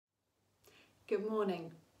Good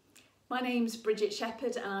morning. My name's Bridget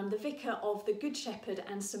Shepherd and I'm the vicar of the Good Shepherd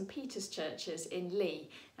and St Peter's churches in Lee,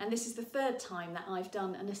 and this is the third time that I've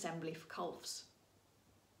done an assembly for Colfes.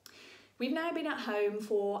 We've now been at home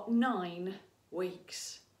for 9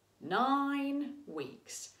 weeks. 9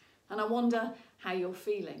 weeks. And I wonder how you're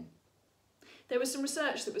feeling. There was some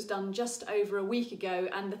research that was done just over a week ago,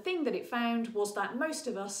 and the thing that it found was that most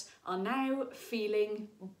of us are now feeling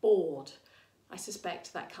bored. I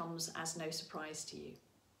suspect that comes as no surprise to you.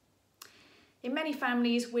 In many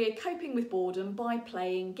families, we're coping with boredom by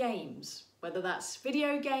playing games, whether that's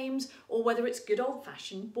video games or whether it's good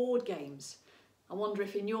old-fashioned board games. I wonder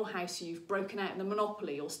if in your house you've broken out the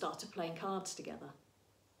Monopoly or started playing cards together.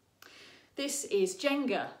 This is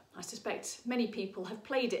Jenga. I suspect many people have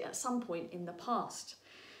played it at some point in the past.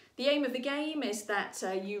 The aim of the game is that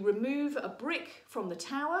you remove a brick from the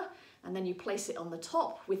tower and then you place it on the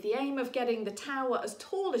top with the aim of getting the tower as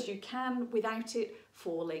tall as you can without it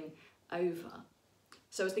falling over.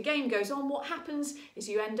 So as the game goes on, what happens is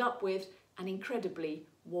you end up with an incredibly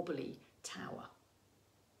wobbly tower.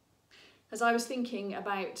 As I was thinking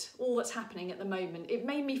about all that's happening at the moment, it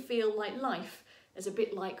made me feel like life is a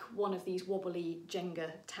bit like one of these wobbly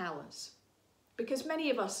Jenga towers. Because many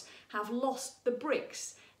of us have lost the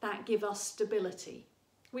bricks that give us stability.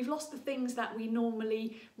 We've lost the things that we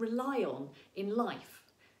normally rely on in life,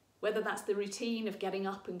 whether that's the routine of getting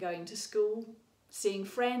up and going to school, seeing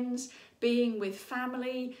friends, being with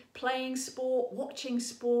family, playing sport, watching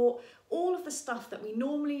sport, all of the stuff that we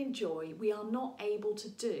normally enjoy, we are not able to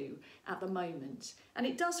do at the moment. And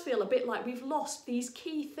it does feel a bit like we've lost these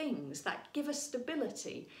key things that give us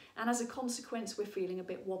stability, and as a consequence, we're feeling a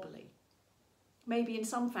bit wobbly. Maybe in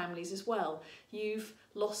some families as well, you've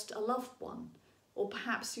lost a loved one, or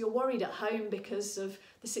perhaps you're worried at home because of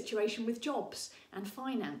the situation with jobs and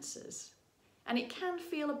finances. And it can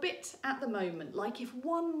feel a bit at the moment like if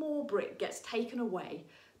one more brick gets taken away,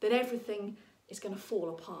 that everything is going to fall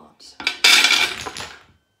apart.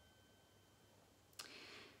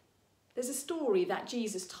 There's a story that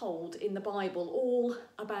Jesus told in the Bible all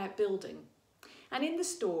about building. And in the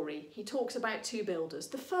story, he talks about 2 builders.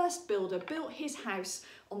 The first builder built his house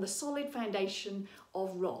on the solid foundation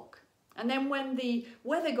of rock. And then when the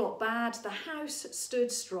weather got bad, the house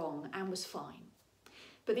stood strong and was fine.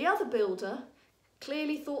 But the other builder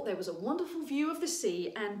clearly thought there was a wonderful view of the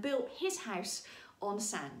sea and built his house on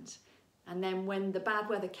sand. And then when the bad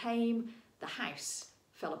weather came, the house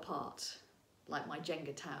fell apart, like my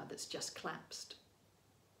Jenga tower that's just collapsed.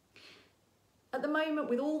 At the moment,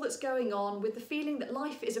 with all that's going on, with the feeling that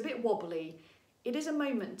life is a bit wobbly, it is a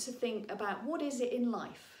moment to think about what is it in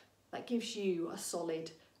life that gives you a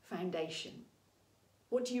solid foundation.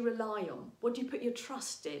 What do you rely on? What do you put your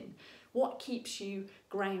trust in? What keeps you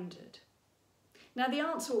grounded? Now, the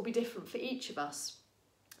answer will be different for each of us.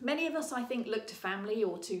 Many of us, I think, look to family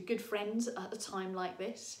or to good friends at a time like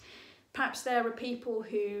this. Perhaps there are people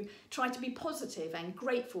who try to be positive and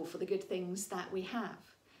grateful for the good things that we have.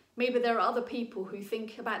 Maybe there are other people who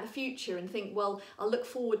think about the future and think, well, I'll look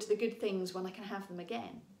forward to the good things when I can have them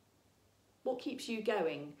again. What keeps you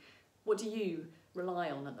going? What do you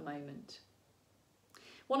rely on at the moment?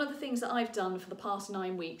 One of the things that I've done for the past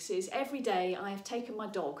 9 weeks is every day I have taken my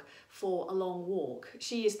dog for a long walk.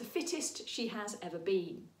 She is the fittest she has ever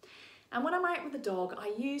been. And when I'm out with the dog,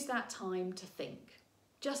 I use that time to think.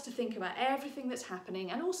 Just to think about everything that's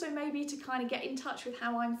happening and also maybe to kind of get in touch with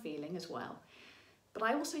how I'm feeling as well. But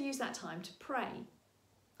I also use that time to pray.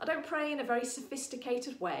 I don't pray in a very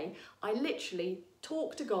sophisticated way. I literally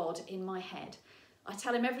talk to God in my head. I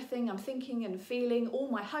tell him everything I'm thinking and feeling, all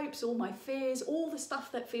my hopes, all my fears, all the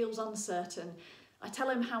stuff that feels uncertain. I tell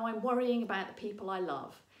him how I'm worrying about the people I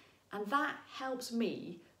love. And that helps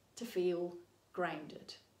me to feel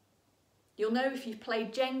grounded. You'll know if you've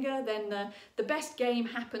played Jenga, then the best game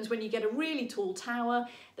happens when you get a really tall tower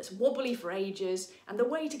that's wobbly for ages. And the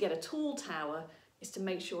way to get a tall tower is to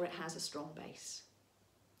make sure it has a strong base.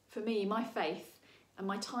 For me, my faith and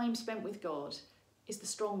my time spent with God is the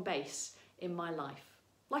strong base in my life.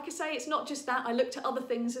 Like I say, it's not just that. I look to other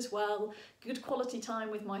things as well. Good quality time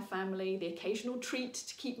with my family, the occasional treat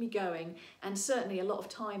to keep me going, and certainly a lot of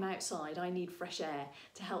time outside. I need fresh air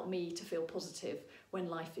to help me to feel positive when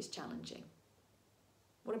life is challenging.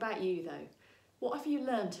 What about you though? What have you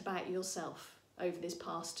learnt about yourself over this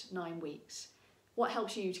past 9 weeks? What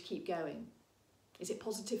helps you to keep going? Is it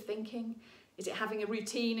positive thinking? Is it having a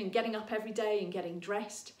routine and getting up every day and getting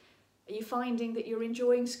dressed? Are you finding that you're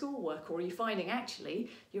enjoying schoolwork, or are you finding actually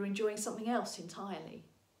you're enjoying something else entirely?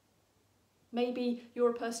 Maybe you're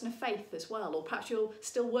a person of faith as well, or perhaps you're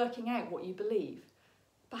still working out what you believe.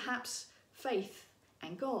 Perhaps faith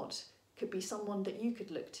and God could be someone that you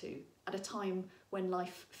could look to at a time when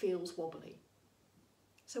life feels wobbly.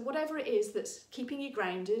 So whatever it is that's keeping you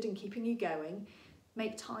grounded and keeping you going,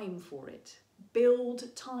 make time for it.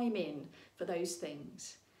 Build time in for those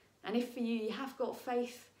things. And if for you have got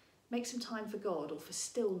faith, make some time for God, or for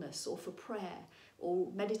stillness, or for prayer,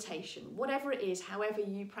 or meditation, whatever it is, however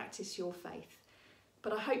you practice your faith.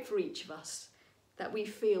 But I hope for each of us that we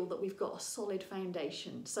feel that we've got a solid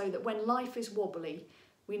foundation, so that when life is wobbly,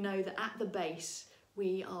 we know that at the base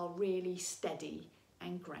we are really steady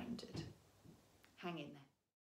and grounded. Hang in there.